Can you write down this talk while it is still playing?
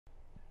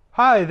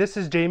Hi, this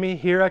is Jamie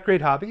here at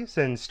Great Hobbies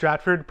in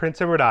Stratford,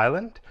 Prince Edward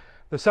Island.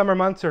 The summer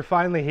months are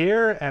finally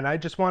here, and I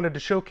just wanted to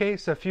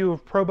showcase a few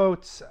of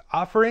Proboat's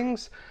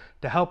offerings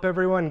to help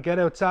everyone get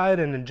outside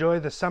and enjoy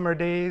the summer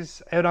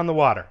days out on the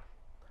water.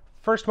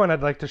 First one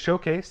I'd like to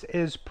showcase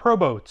is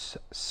Proboat's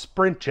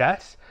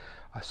SprintJet,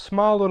 a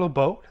small little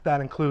boat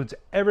that includes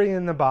everything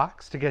in the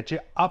box to get you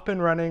up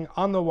and running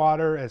on the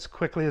water as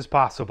quickly as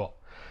possible.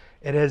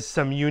 It has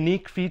some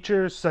unique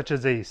features such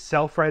as a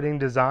self-righting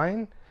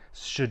design,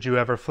 should you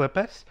ever flip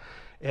it.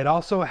 It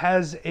also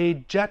has a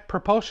jet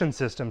propulsion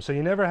system, so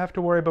you never have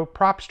to worry about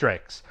prop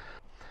strikes.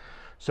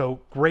 So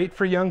great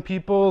for young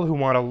people who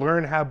want to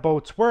learn how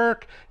boats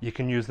work. You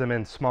can use them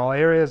in small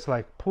areas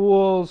like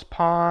pools,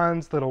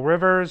 ponds, little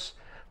rivers.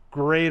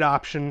 Great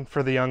option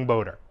for the young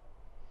boater.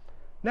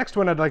 Next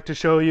one I'd like to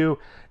show you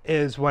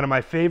is one of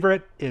my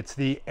favorite. It's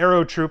the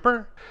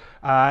AeroTrooper.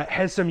 It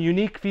has some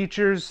unique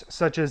features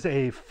such as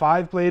a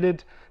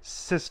 5-bladed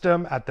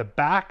system at the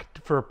back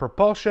for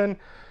propulsion.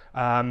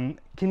 Can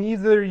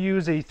either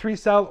use a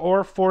 3-cell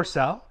or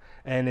 4-cell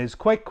and is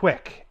quite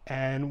quick.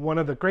 And one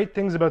of the great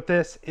things about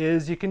this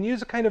is you can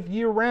use it kind of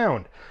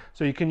year-round.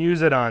 So you can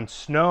use it on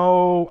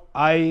snow,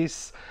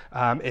 ice.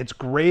 It's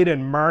great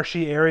in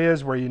marshy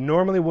areas where you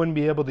normally wouldn't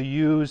be able to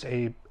use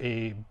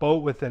a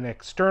boat with an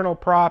external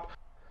prop.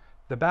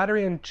 The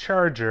battery and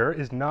charger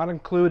is not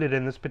included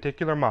in this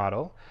particular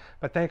model,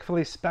 but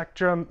thankfully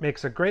Spectrum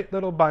makes a great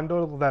little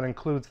bundle that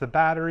includes the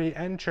battery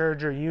and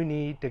charger you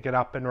need to get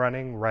up and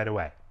running right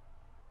away.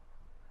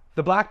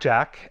 The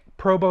BlackJack,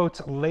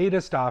 Proboat's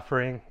latest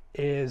offering,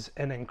 is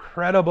an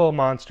incredible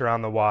monster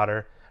on the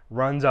water,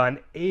 runs on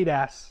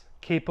 8S,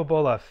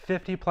 capable of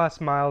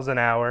 50+ miles an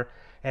hour,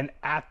 and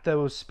at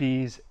those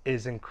speeds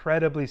is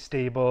incredibly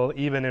stable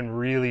even in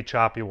really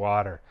choppy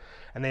water.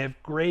 And they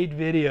have great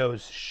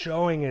videos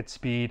showing its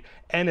speed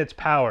and its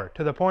power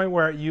to the point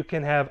where you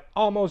can have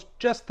almost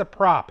just the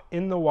prop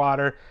in the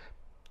water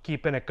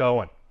keeping it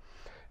going.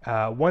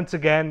 Once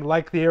again,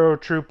 like the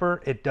AeroTrooper,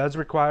 it does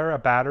require a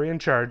battery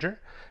and charger,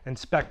 and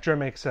Spectrum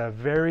makes a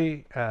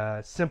very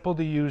simple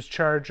to use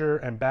charger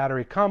and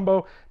battery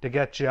combo to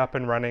get you up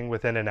and running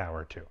within an hour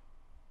or two.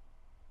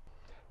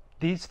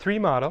 These 3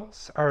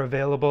 models are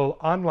available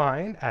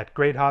online at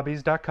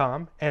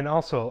greathobbies.com and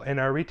also in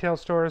our retail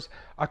stores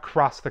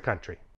across the country.